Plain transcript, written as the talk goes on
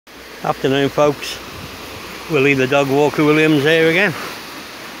Afternoon, folks. Willie the dog walker Williams here again.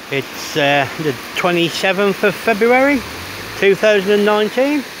 It's the 27th of February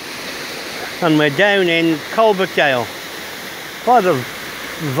 2019 and we're down in Coalbrookdale by the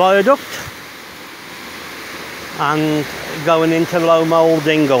viaduct and going into Loamhole,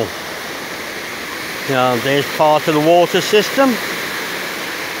 Dingle. Now there's part of the water system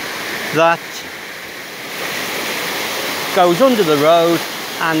that goes under the road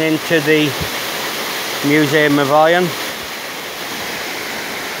and into the Museum of Iron.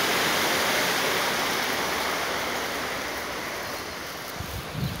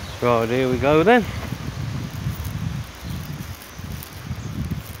 Right, here we go then.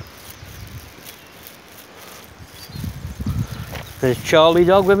 There's Charlie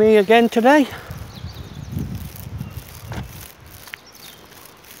dog with me again today.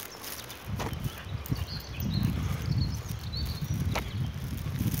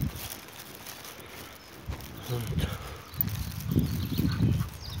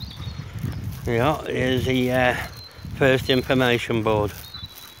 Yeah, here's the first information board.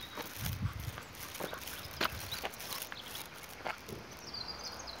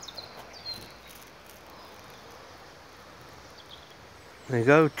 There you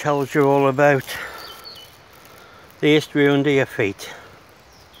go, tells you all about the history under your feet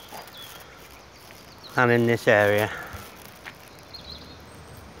and in this area.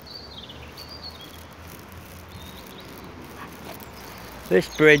 This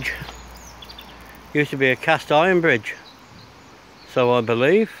bridge used to be a cast iron bridge, so I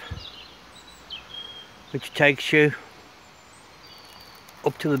believe, which takes you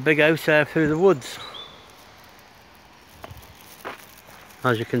up to the big house there through the woods.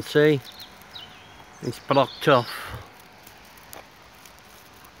 As you can see, it's blocked off.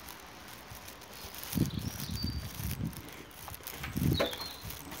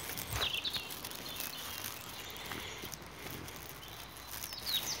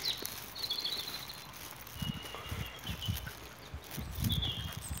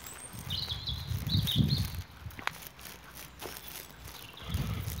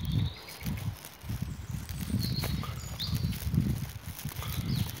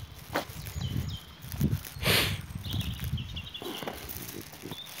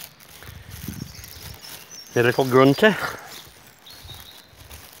 The little grunter.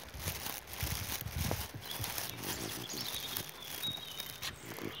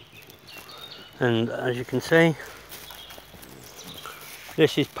 And as you can see,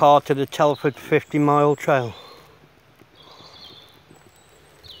 this is part of the Telford 50-mile trail.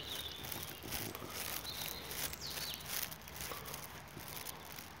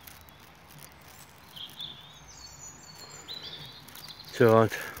 So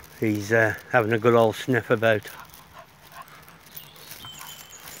he's having a good old sniff about.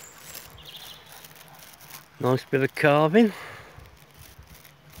 Nice bit of carving.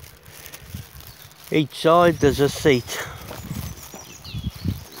 Each side there's a seat.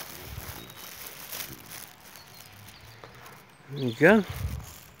 There you go.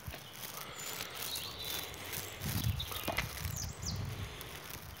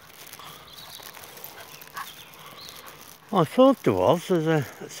 I thought there's a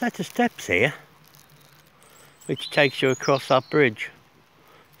set of steps here which takes you across that bridge,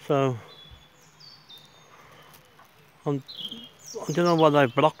 so I don't know why they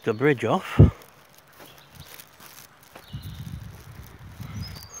blocked the bridge off.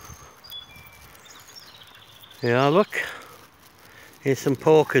 Yeah, look, here's some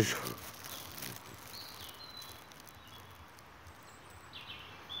porkers.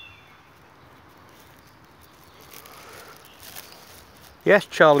 Yes,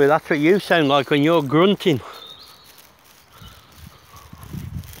 Charlie, that's what you sound like when you're grunting.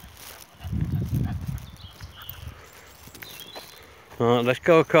 Right, let's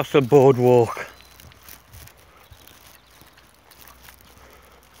go across the boardwalk.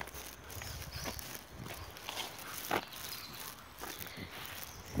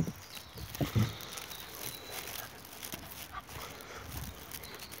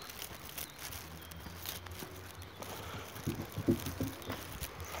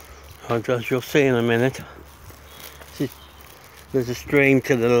 As you'll see in a minute, there's a stream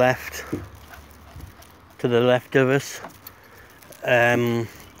to the left of us,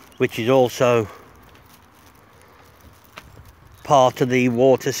 which is also part of the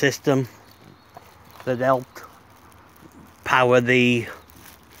water system that helped power the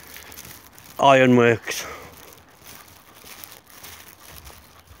ironworks.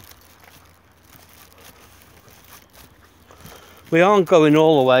 We aren't going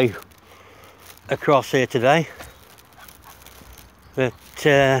all the way across here today, but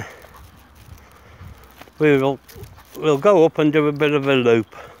we'll go up and do a bit of a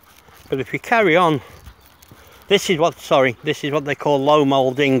loop. But if you carry on, this is what they call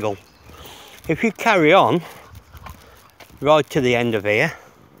Loamhole Dingle. If you carry on right to the end of here,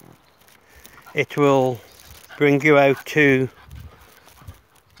 it will bring you out to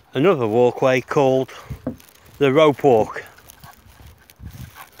another walkway called the rope walk.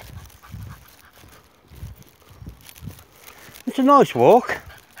 It's a nice walk.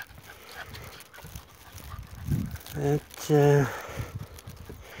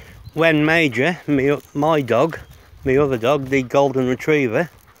 When Major, my dog, my other dog, the golden retriever,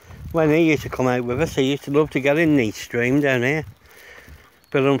 when he used to come out with us, he used to love to get in the stream down here.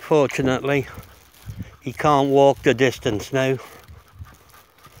 But unfortunately, he can't walk the distance now.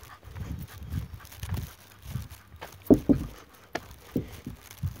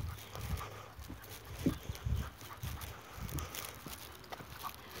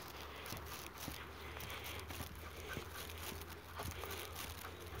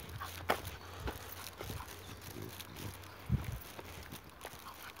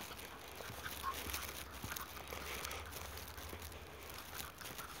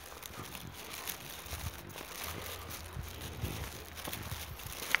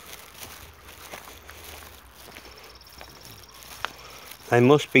 They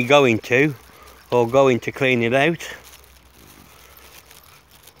must be going to clean it out.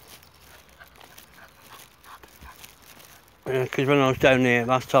 Because when I was down there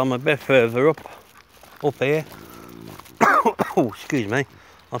last time, a bit further up here, oh, excuse me,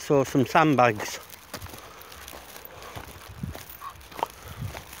 I saw some sandbags.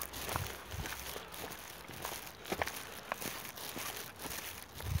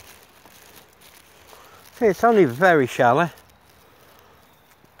 It's only very shallow,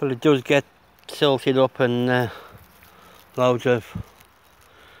 but it does get silted up, and loads of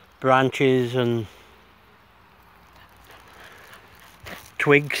branches and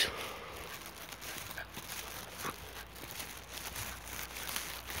twigs.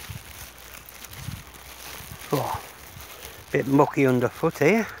 Oh, bit mucky underfoot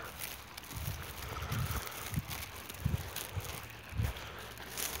here.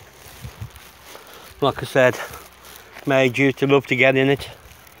 Like I said, Made used to love to get in it,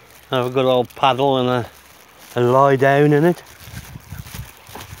 have a good old paddle and lie down in it.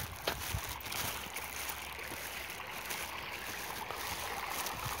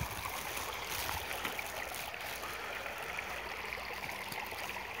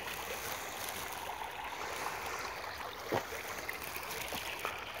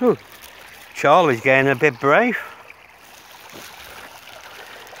 Ooh, Charlie's getting a bit brave.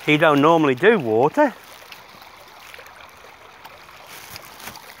 He don't normally do water.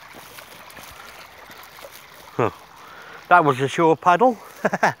 That was a shore paddle,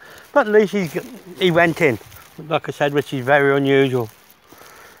 but at least he went in, like I said, which is very unusual.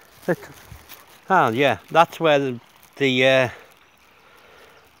 But, oh yeah, that's where the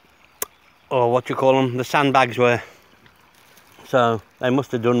or what you call them, the sandbags were. So they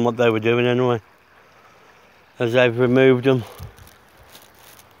must have done what they were doing anyway, as they've removed them.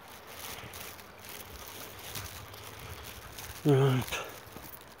 Right.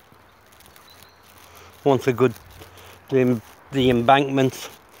 Once a good, the embankments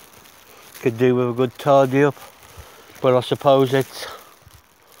could do with a good tidy up, but I suppose it's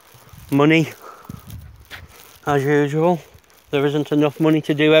money, as usual. There isn't enough money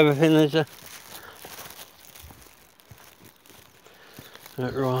to do everything, is there?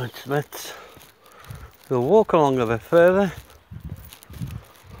 Right, we'll walk along a bit further,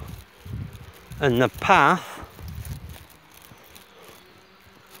 and the path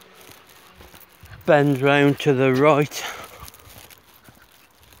bends round to the right.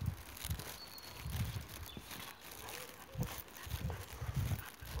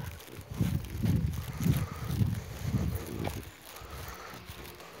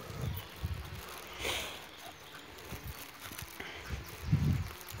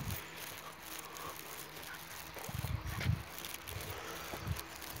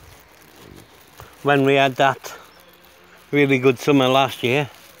 When we had that really good summer last year,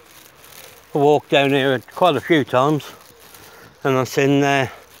 I walked down here quite a few times, and I've seen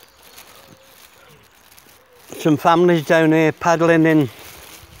some families down here paddling in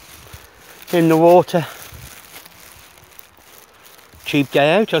the water. Cheap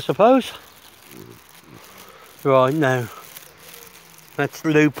day out, I suppose. Right, now let's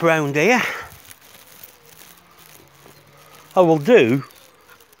loop round here. I will do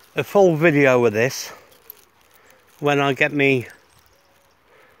a full video of this when I get me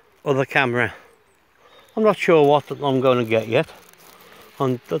other camera. I'm not sure what I'm going to get yet.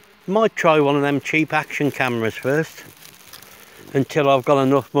 I might try one of them cheap action cameras first, until I've got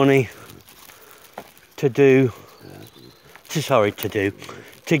enough money to get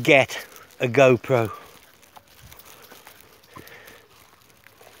a GoPro.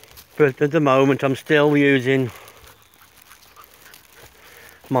 But at the moment I'm still using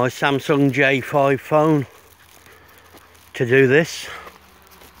my Samsung J5 phone to do this.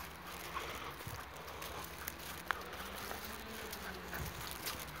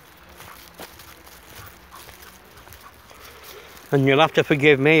 And you'll have to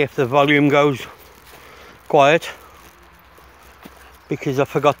forgive me if the volume goes quiet, because I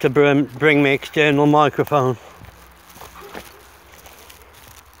forgot to bring my external microphone.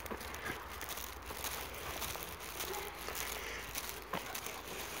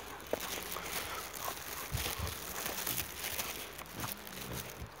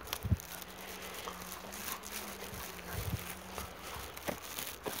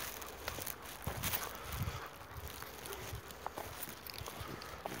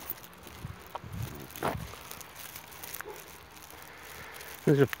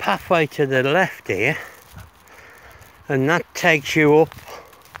 There's a pathway to the left here, and that takes you up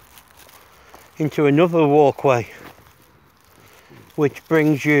into another walkway, which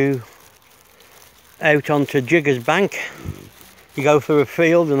brings you out onto Jiggers Bank. You go through a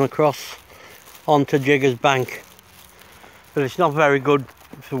field and across onto Jiggers Bank, but it's not very good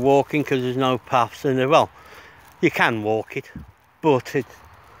for walking because there's no paths, and well, you can walk it, but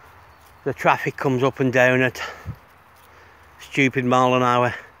the traffic comes up and down at stupid mile an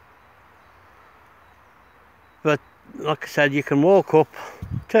hour. But like I said, you can walk up,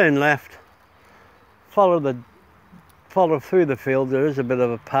 turn left, follow through the field. There is a bit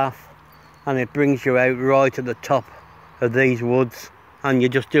of a path, and it brings you out right at the top of these woods, and you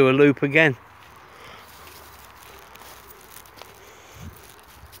just do a loop again.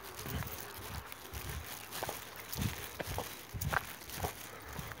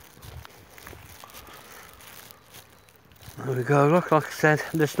 There we go, look, like I said,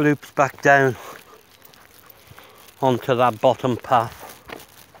 this loops back down onto that bottom path.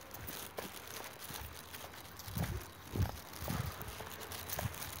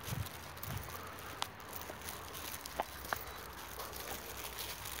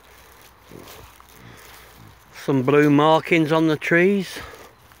 Some blue markings on the trees.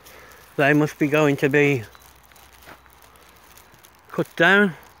 They must be going to be cut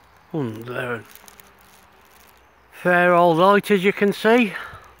down. And they're fair old height, as you can see.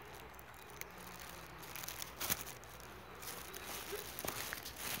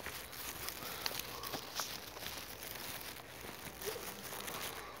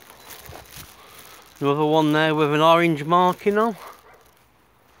 Another one there with an orange marking on.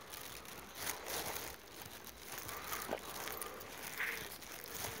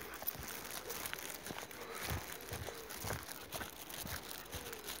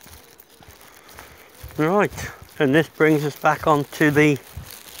 Right, and this brings us back onto the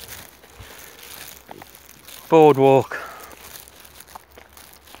boardwalk.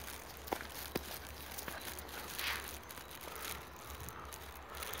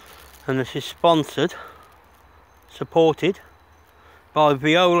 And this is supported by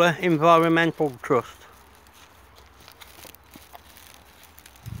Viola Environmental Trust.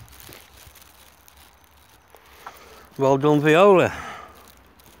 Well done, Viola.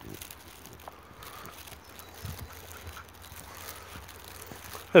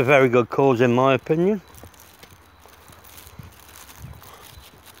 A very good cause in my opinion.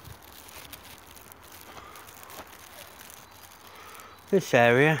 This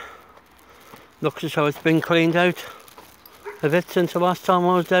area looks as though it's been cleaned out a bit since the last time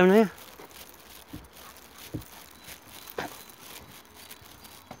I was down here.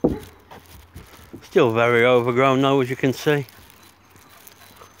 Still very overgrown though, as you can see.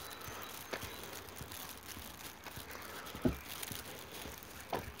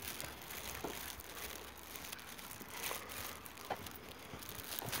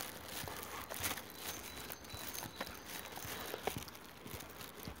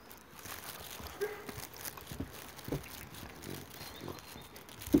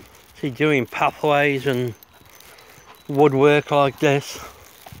 See, doing pathways and woodwork like this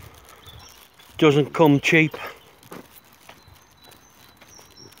doesn't come cheap.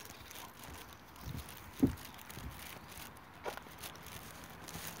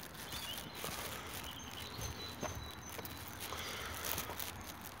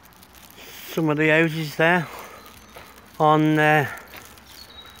 Some of the houses there on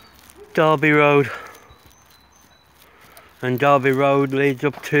Derby Road, and Derby Road leads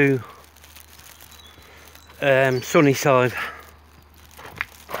up to Sunnyside.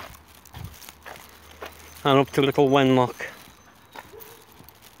 and up to Little Wenlock.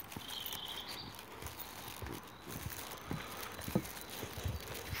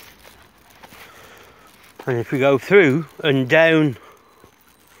 And if we go through and down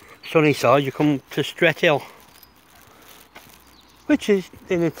Sunnyside, you come to Stret Hill, which is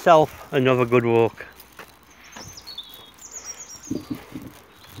in itself another good walk.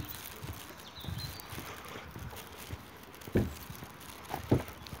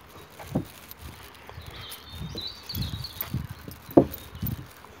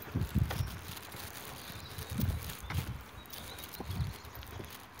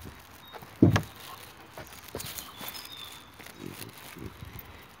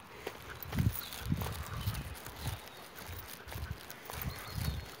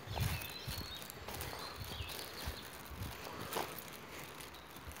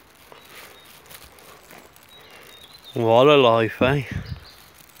 What a life, eh?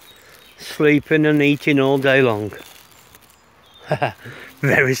 Sleeping and eating all day long.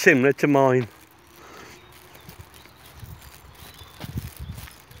 Very similar to mine.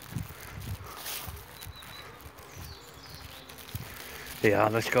 Yeah,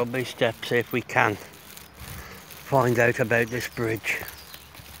 let's go up these steps if we can find out about this bridge.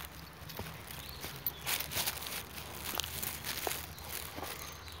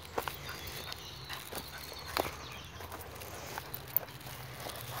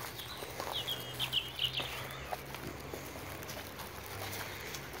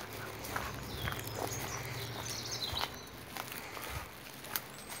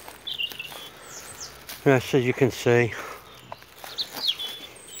 Yes, as you can see,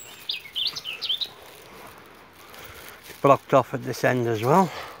 it's blocked off at this end as well.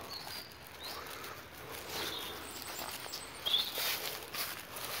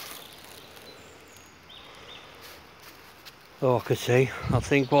 Oh, I can see. I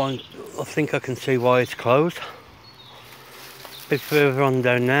think I can see why it's closed. A bit further on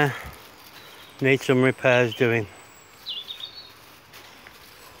down there, needs some repairs doing.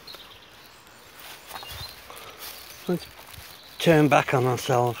 Let's turn back on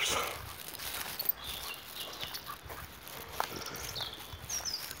ourselves.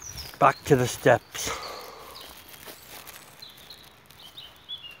 Back to the steps.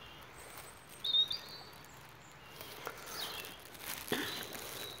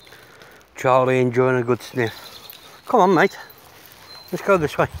 Charlie enjoying a good sniff. Come on, mate. Let's go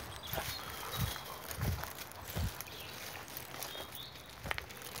this way.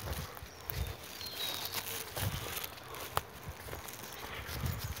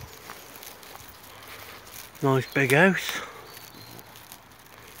 Nice big house.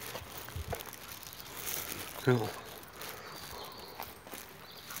 Oh.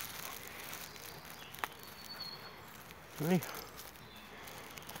 Right.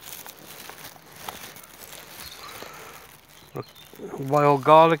 Wild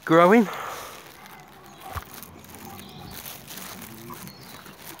garlic growing.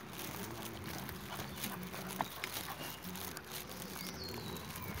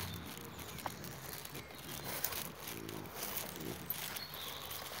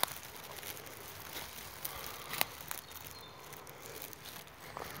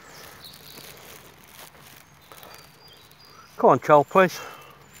 Come on, Charles, please.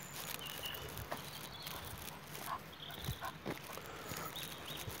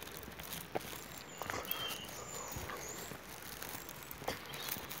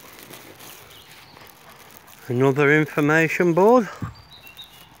 Another information board.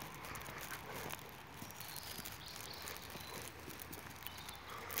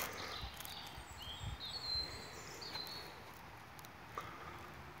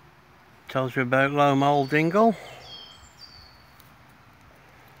 Tells you about Loamhole, Dingle.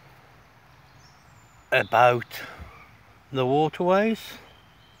 About the waterways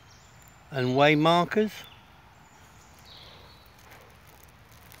and way markers,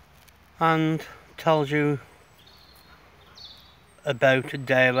 and tells you about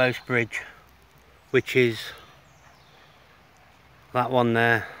Dale Bridge, which is that one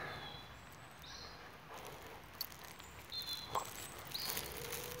there.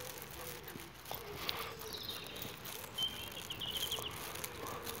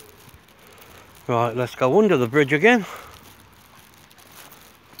 Right, let's go under the bridge again.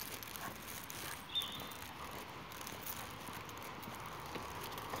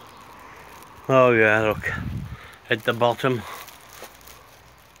 Oh yeah, look, at the bottom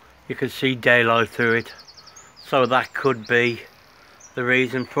you can see daylight through it, so that could be the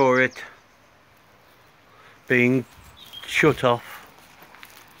reason for it being shut off.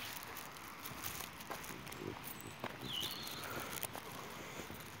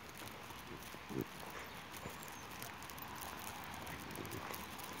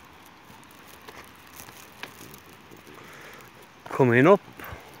 coming up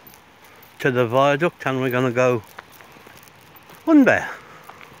to the viaduct and we're going to go under.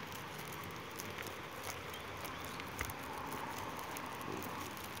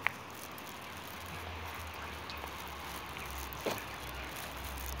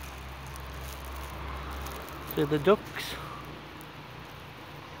 See the ducks?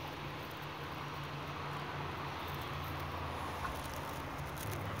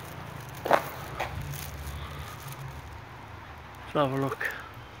 Let's have a look.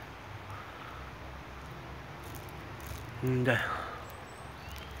 And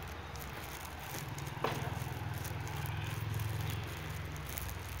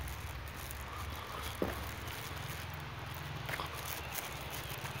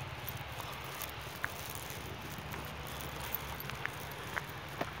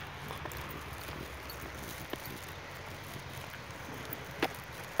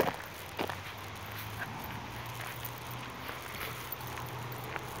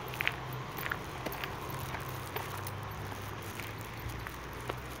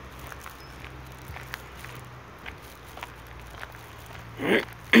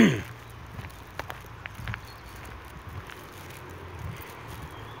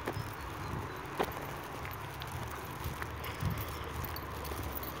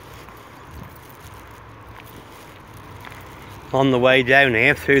on the way down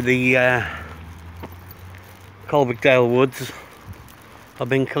here through the Coalbrookdale woods, I've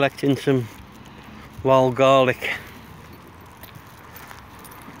been collecting some wild garlic.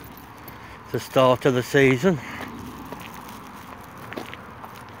 It's the start of the season.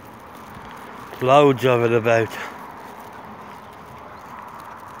 Loads of it about.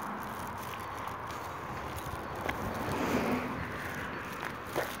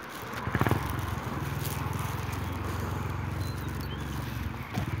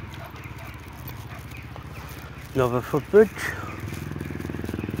 Another footbridge.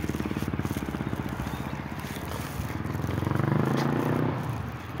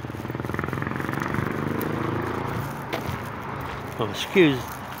 Well, excuse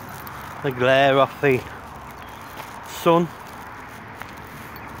the glare off the sun.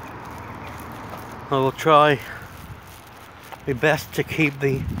 I will try my best to keep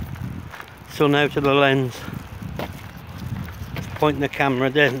the sun out of the lens. Just pointing the camera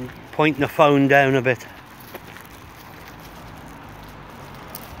down, pointing the phone down a bit.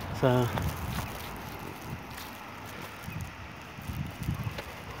 So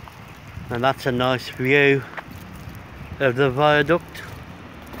and that's a nice view of the viaduct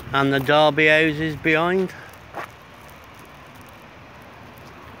and the Derby houses behind.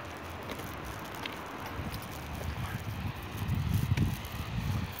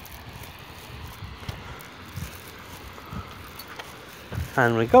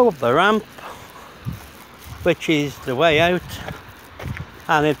 And we go up the ramp, which is the way out,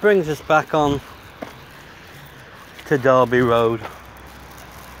 and it brings us back on to Derby Road.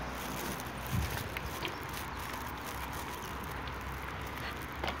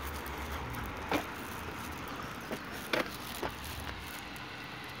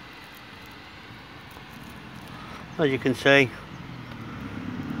 As you can see,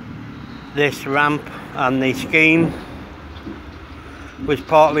 this ramp and the scheme was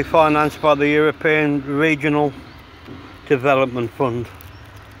partly financed by the European Regional Development Fund.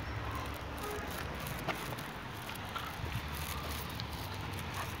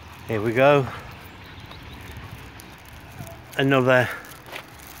 Here we go. Another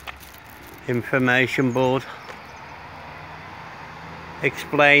information board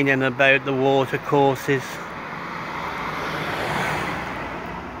explaining about the water courses.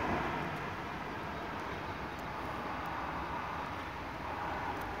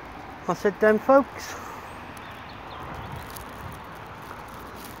 That's it then, folks.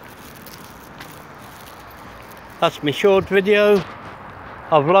 That's my short video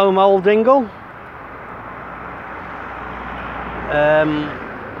of Loamhole, Dingle.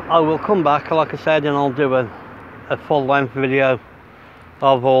 I will come back, like I said, and I'll do a full length video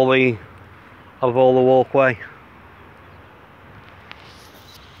of all the walkway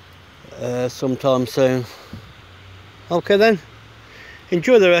sometime soon. Okay then.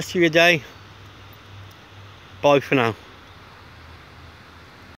 Enjoy the rest of your day. Bye for now.